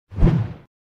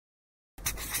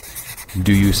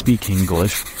Do you speak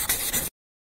English?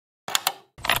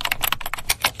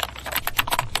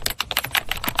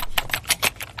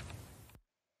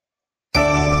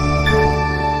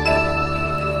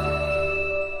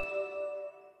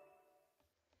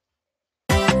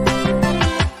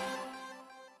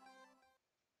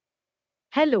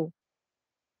 Hello.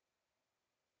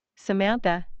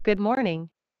 Samantha, good morning.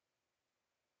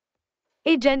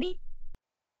 Hey Jenny,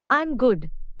 I'm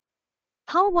good.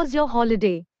 How was your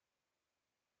holiday?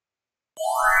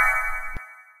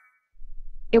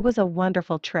 It was a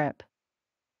wonderful trip.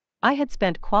 I had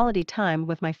spent quality time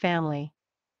with my family.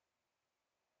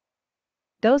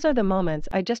 Those are the moments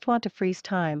I just want to freeze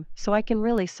time so I can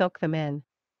really soak them in.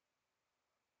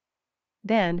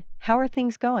 Then, how are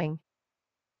things going?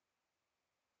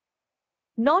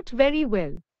 Not very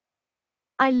well.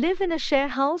 I live in a share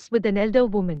house with an elder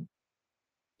woman.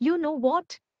 You know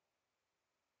what?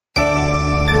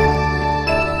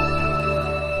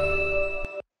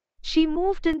 She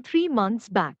moved in 3 months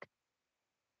back.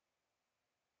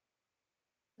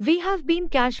 We have been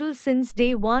casual since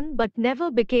day one but never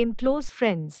became close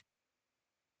friends.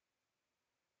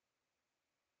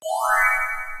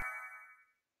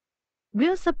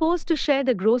 We're supposed to share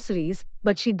the groceries,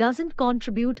 but she doesn't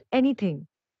contribute anything.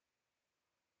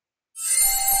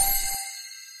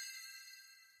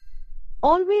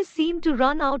 Always seem to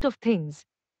run out of things.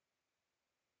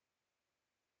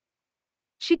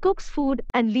 She cooks food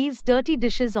and leaves dirty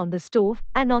dishes on the stove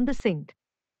and on the sink.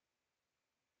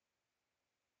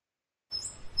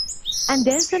 And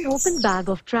there's an open bag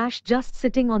of trash just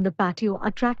sitting on the patio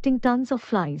attracting tons of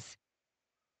flies.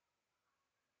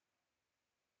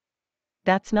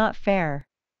 That's not fair.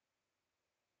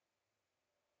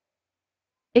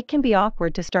 It can be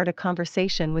awkward to start a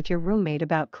conversation with your roommate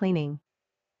about cleaning.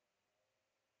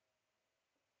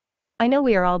 I know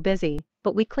we are all busy,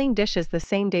 but we clean dishes the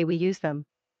same day we use them.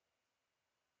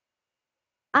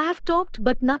 I have talked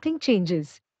but nothing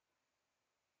changes.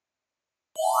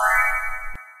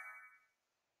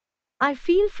 I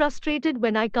feel frustrated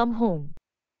when I come home.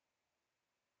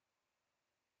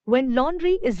 When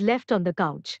laundry is left on the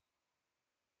couch.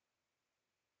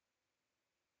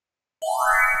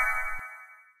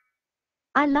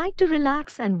 I like to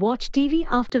relax and watch TV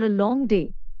after a long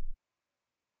day.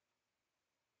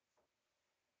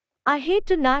 I hate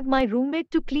to nag my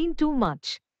roommate to clean too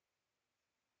much.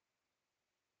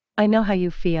 I know how you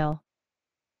feel.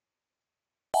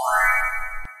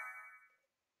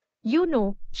 You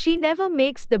know, she never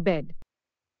makes the bed.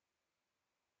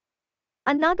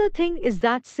 Another thing is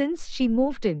that since she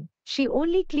moved in, she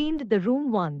only cleaned the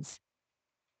room once.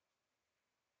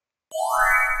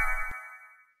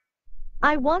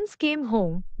 I once came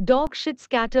home, dog shit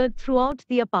scattered throughout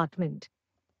the apartment.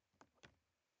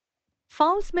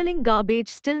 Foul-smelling garbage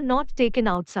still not taken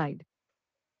outside.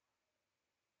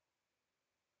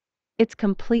 It's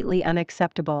completely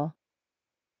unacceptable.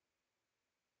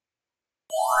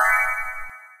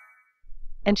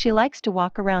 And she likes to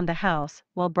walk around the house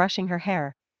while brushing her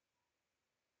hair.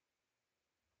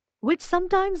 Which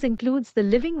sometimes includes the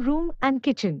living room and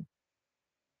kitchen.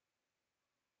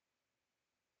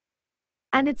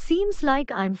 And it seems like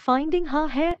I'm finding her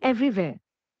hair everywhere.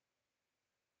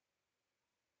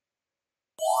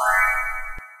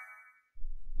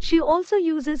 She also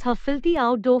uses her filthy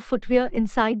outdoor footwear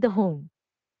inside the home.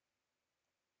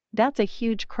 That's a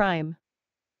huge crime.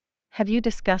 Have you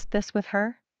discussed this with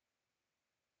her?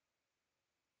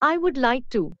 I would like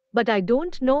to, but I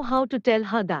don't know how to tell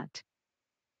her that.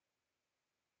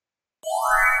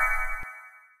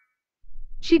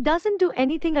 She doesn't do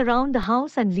anything around the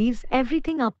house and leaves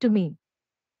everything up to me.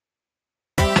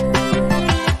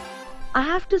 I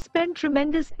have to spend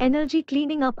tremendous energy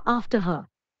cleaning up after her.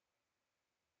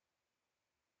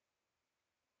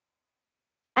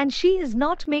 And she is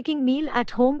not making meal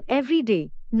at home every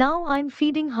day. Now I'm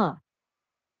feeding her.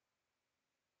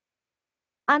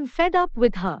 I'm fed up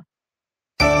with her.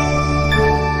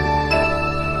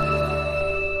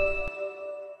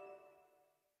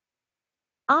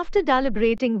 After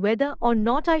deliberating whether or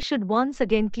not I should once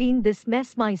again clean this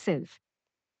mess myself,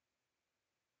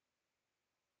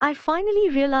 I finally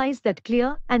realized that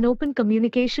clear and open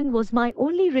communication was my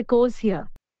only recourse here.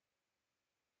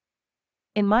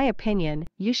 In my opinion,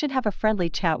 you should have a friendly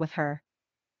chat with her.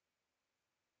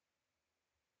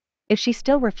 If she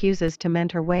still refuses to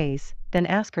mend her ways, then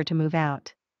ask her to move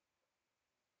out.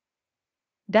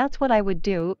 That's what I would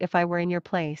do if I were in your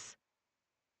place.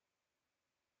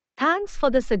 Thanks for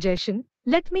the suggestion.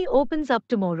 Let me opens up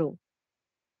tomorrow.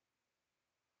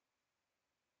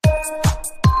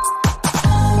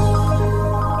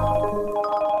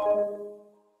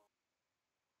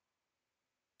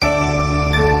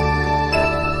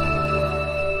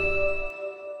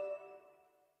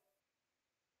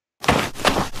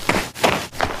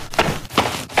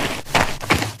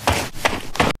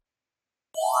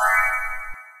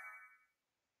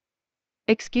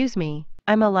 Excuse me,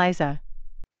 I'm Eliza.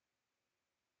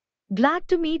 Glad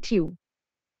to meet you.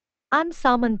 I'm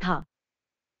Samantha.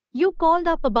 You called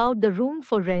up about the room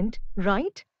for rent,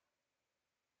 right?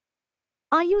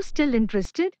 Are you still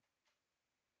interested?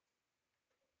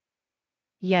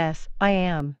 Yes, I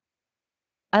am.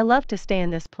 I love to stay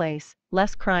in this place,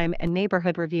 less crime and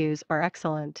neighborhood reviews are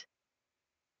excellent.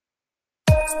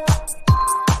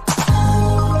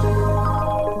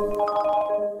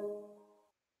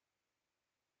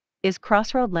 Is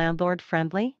Crossroad landlord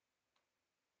friendly?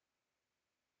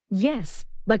 Yes,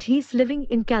 but he's living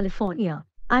in California.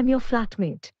 I'm your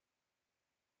flatmate.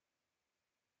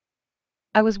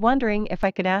 I was wondering if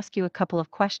I could ask you a couple of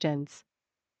questions.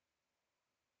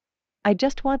 I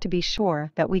just want to be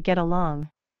sure that we get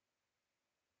along.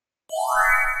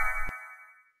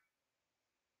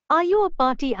 Are you a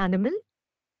party animal?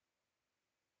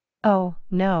 Oh,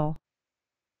 no.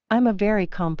 I'm a very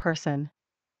calm person.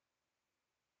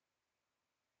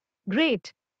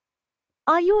 Great.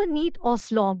 Are you a neat or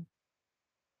slob?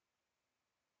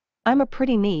 I'm a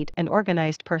pretty neat and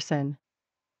organized person.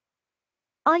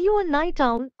 Are you a night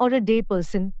owl or a day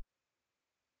person?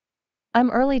 I'm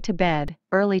early to bed,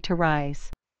 early to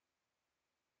rise.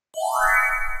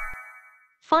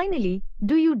 Finally,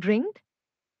 do you drink?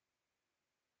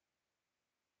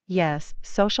 Yes,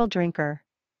 social drinker.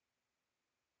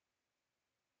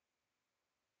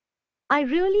 I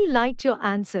really liked your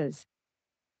answers.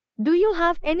 Do you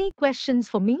have any questions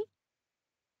for me?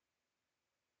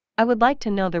 I would like to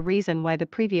know the reason why the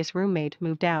previous roommate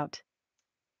moved out.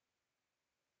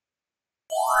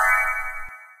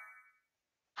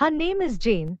 Her name is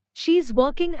Jane. She's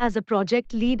working as a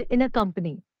project lead in a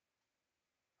company.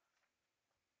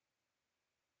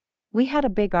 We had a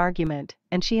big argument,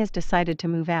 and she has decided to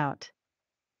move out.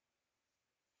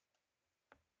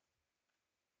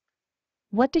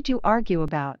 What did you argue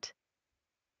about?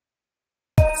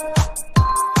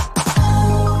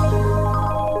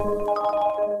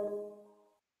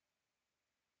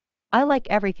 I like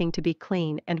everything to be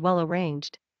clean and well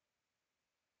arranged.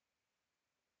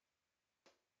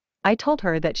 I told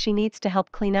her that she needs to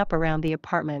help clean up around the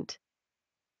apartment.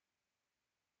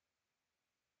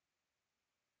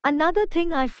 Another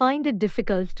thing I find it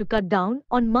difficult to cut down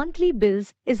on monthly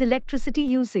bills is electricity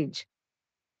usage.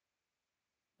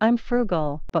 I'm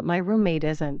frugal, but my roommate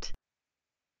isn't.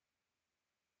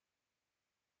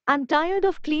 I'm tired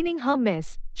of cleaning her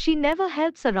mess. She never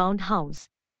helps around house.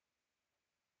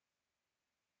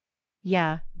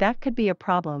 Yeah, that could be a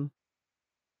problem.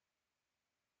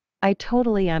 I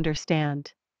totally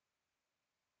understand.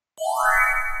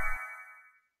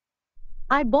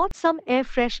 I bought some air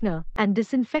freshener and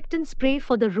disinfectant spray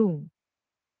for the room.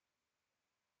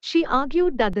 She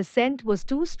argued that the scent was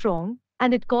too strong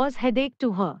and it caused headache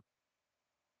to her.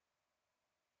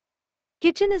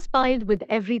 Kitchen is piled with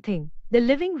everything. The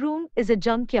living room is a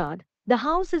junkyard. The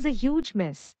house is a huge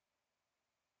mess.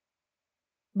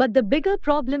 But the bigger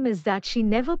problem is that she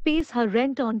never pays her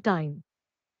rent on time.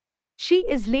 She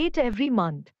is late every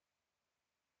month.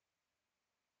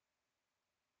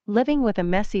 Living with a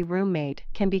messy roommate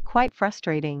can be quite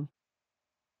frustrating.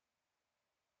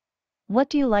 What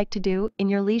do you like to do in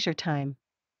your leisure time?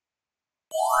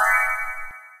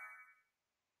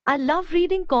 I love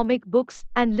reading comic books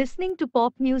and listening to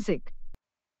pop music.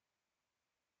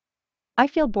 I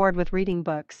feel bored with reading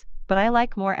books, but I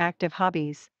like more active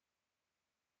hobbies.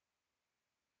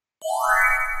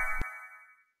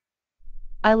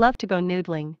 I love to go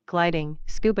noodling, gliding,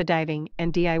 scuba diving,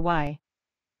 and DIY.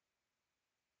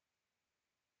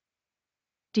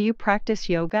 Do you practice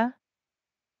yoga?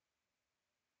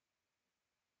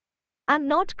 I'm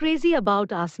not crazy about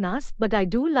asanas, but I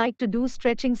do like to do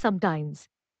stretching sometimes.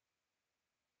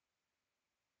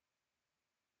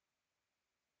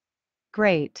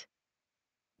 Great.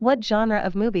 What genre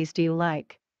of movies do you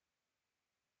like?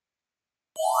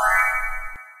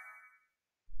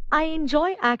 I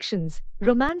enjoy actions,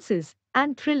 romances,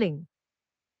 and thrilling.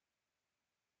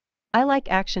 I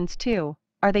like actions too.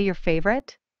 Are they your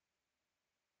favorite?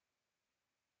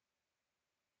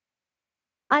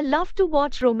 I love to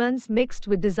watch romance mixed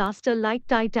with disaster like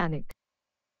Titanic.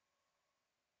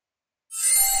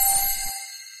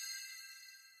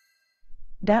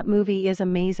 That movie is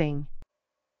amazing.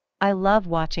 I love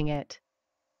watching it.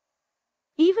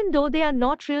 Even though they are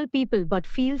not real people but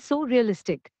feel so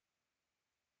realistic.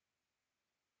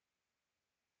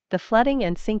 The flooding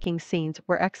and sinking scenes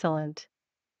were excellent.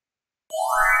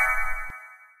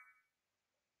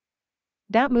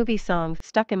 That movie song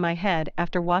stuck in my head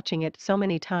after watching it so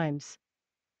many times.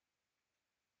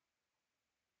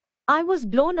 I was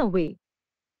blown away.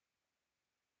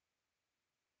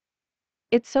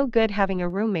 It's so good having a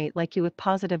roommate like you with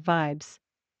positive vibes.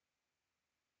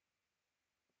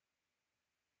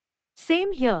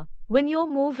 Same here, when you're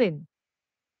moving.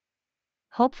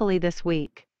 Hopefully this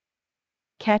week.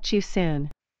 Catch you soon.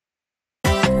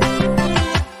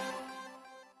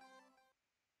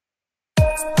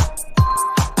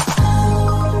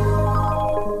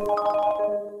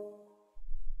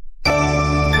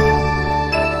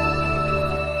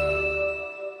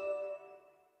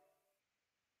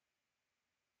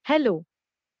 Hello.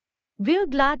 We're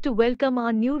glad to welcome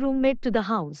our new roommate to the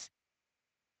house.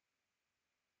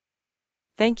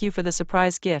 Thank you for the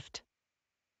surprise gift.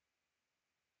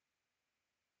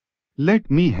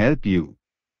 Let me help you.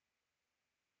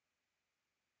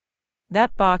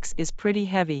 That box is pretty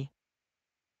heavy.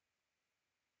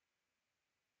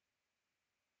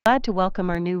 Glad to welcome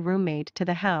our new roommate to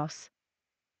the house.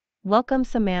 Welcome,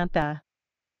 Samantha.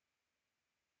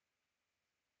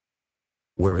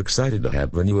 We're excited to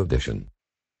have the new addition.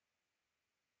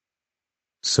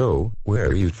 So, where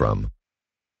are you from?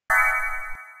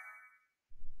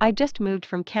 I just moved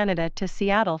from Canada to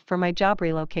Seattle for my job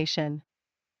relocation.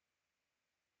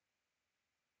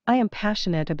 I am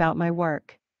passionate about my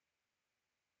work.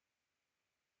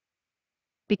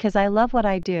 Because I love what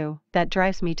I do, that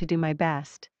drives me to do my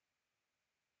best.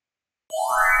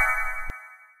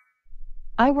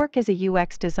 I work as a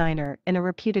UX designer in a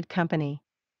reputed company.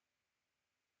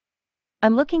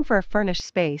 I'm looking for a furnished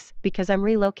space because I'm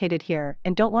relocated here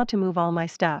and don't want to move all my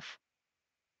stuff.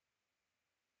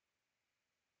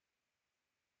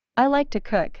 I like to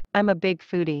cook, I'm a big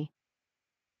foodie.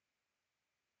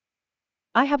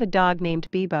 I have a dog named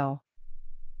Bebo.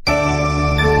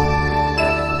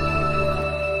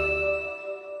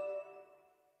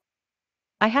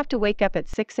 I have to wake up at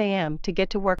 6 a.m. to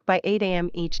get to work by 8 a.m.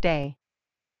 each day.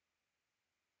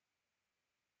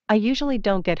 I usually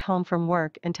don't get home from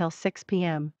work until 6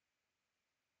 p.m.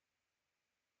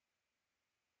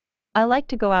 I like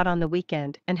to go out on the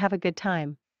weekend and have a good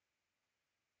time.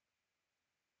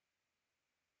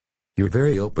 You're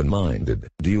very open-minded.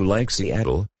 Do you like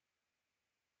Seattle?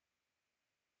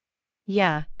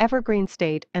 Yeah, evergreen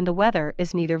state and the weather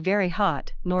is neither very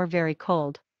hot nor very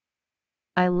cold.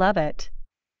 I love it.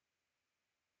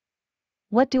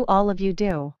 What do all of you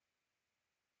do?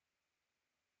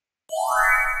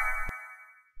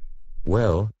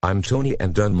 Well, I'm Tony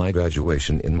and done my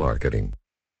graduation in marketing.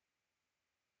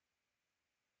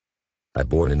 I'm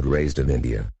born and raised in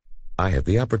India. I had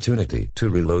the opportunity to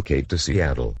relocate to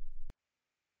Seattle.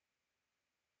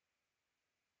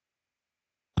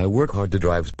 I work hard to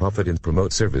drive profit and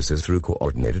promote services through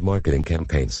coordinated marketing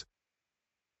campaigns.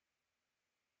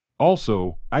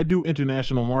 Also, I do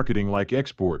international marketing like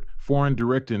export, foreign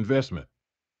direct investment.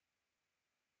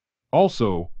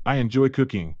 Also, I enjoy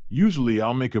cooking. Usually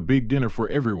I'll make a big dinner for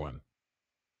everyone.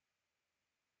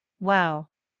 Wow.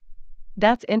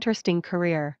 That's interesting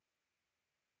career.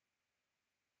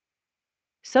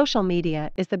 Social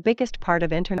media is the biggest part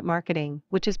of internet marketing,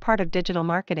 which is part of digital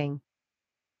marketing.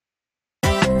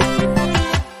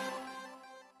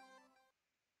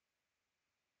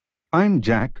 I'm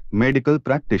Jack, medical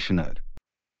practitioner.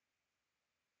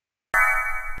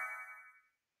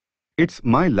 It's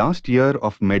my last year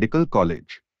of medical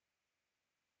college.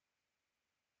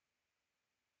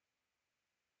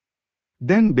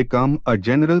 Then become a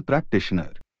general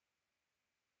practitioner.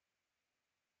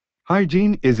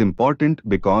 Hygiene is important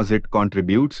because it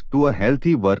contributes to a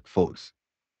healthy workforce.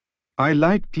 I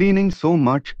like cleaning so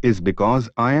much is because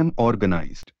I am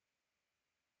organized.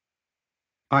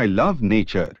 I love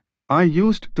nature. I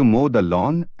used to mow the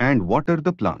lawn and water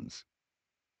the plants.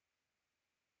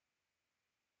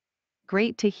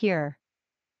 Great to hear.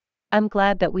 I'm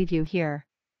glad that we've you here.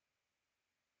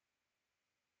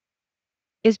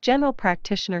 Is general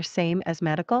practitioner same as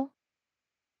medical?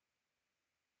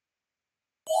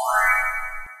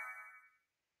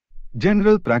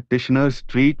 General practitioners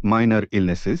treat minor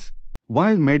illnesses,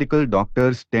 while medical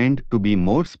doctors tend to be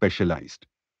more specialized.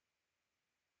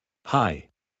 Hi.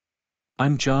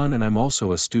 I'm John and I'm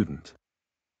also a student.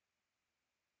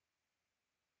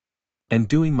 And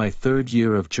doing my third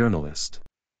year of journalist.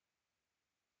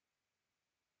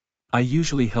 I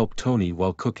usually help Tony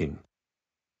while cooking.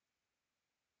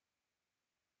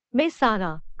 Miss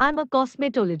Sarah, I'm a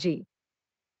cosmetology.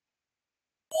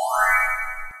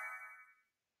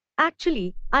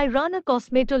 Actually, I run a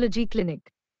cosmetology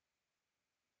clinic.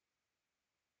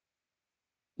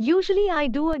 Usually I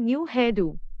do a new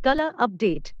hairdo, color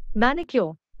update,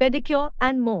 manicure, pedicure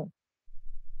and more.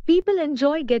 People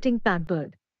enjoy getting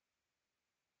pampered.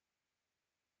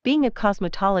 Being a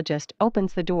cosmetologist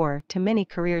opens the door to many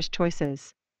careers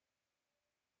choices.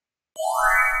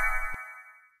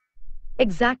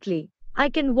 Exactly. I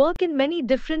can work in many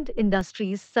different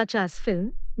industries such as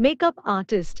film, makeup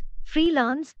artist,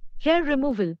 freelance, hair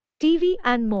removal, TV,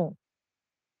 and more.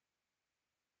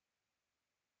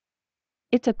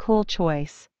 It's a cool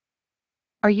choice.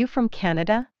 Are you from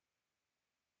Canada?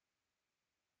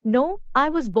 No, I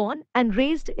was born and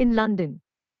raised in London.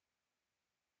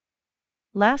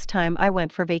 Last time I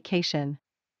went for vacation.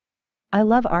 I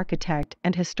love architect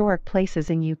and historic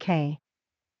places in UK.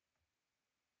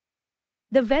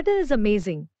 The weather is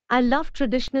amazing. I love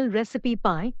traditional recipe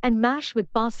pie and mash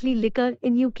with parsley liquor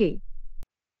in UK.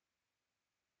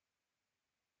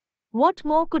 What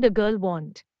more could a girl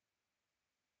want?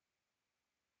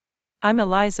 I'm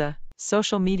Eliza,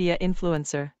 social media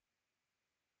influencer.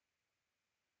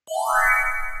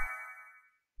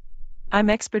 I'm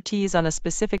expertise on a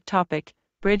specific topic,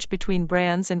 bridge between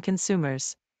brands and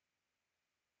consumers.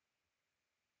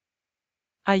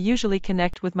 I usually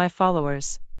connect with my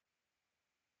followers.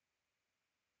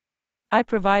 I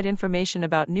provide information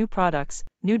about new products,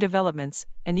 new developments,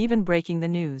 and even breaking the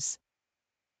news.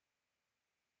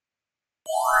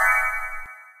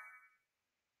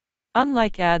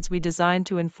 Unlike ads we design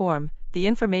to inform, the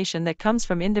information that comes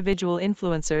from individual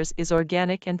influencers is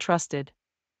organic and trusted.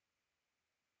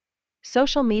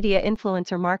 Social media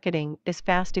influencer marketing is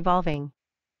fast evolving.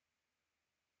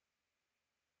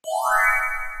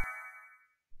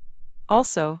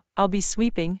 Also, I'll be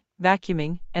sweeping,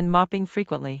 vacuuming, and mopping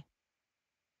frequently.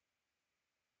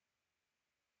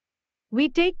 We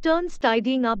take turns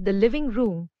tidying up the living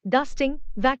room, dusting,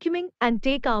 vacuuming, and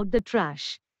take out the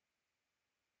trash.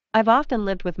 I've often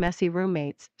lived with messy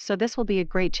roommates, so this will be a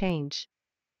great change.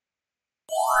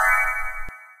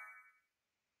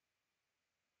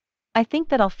 I think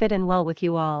that I'll fit in well with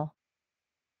you all.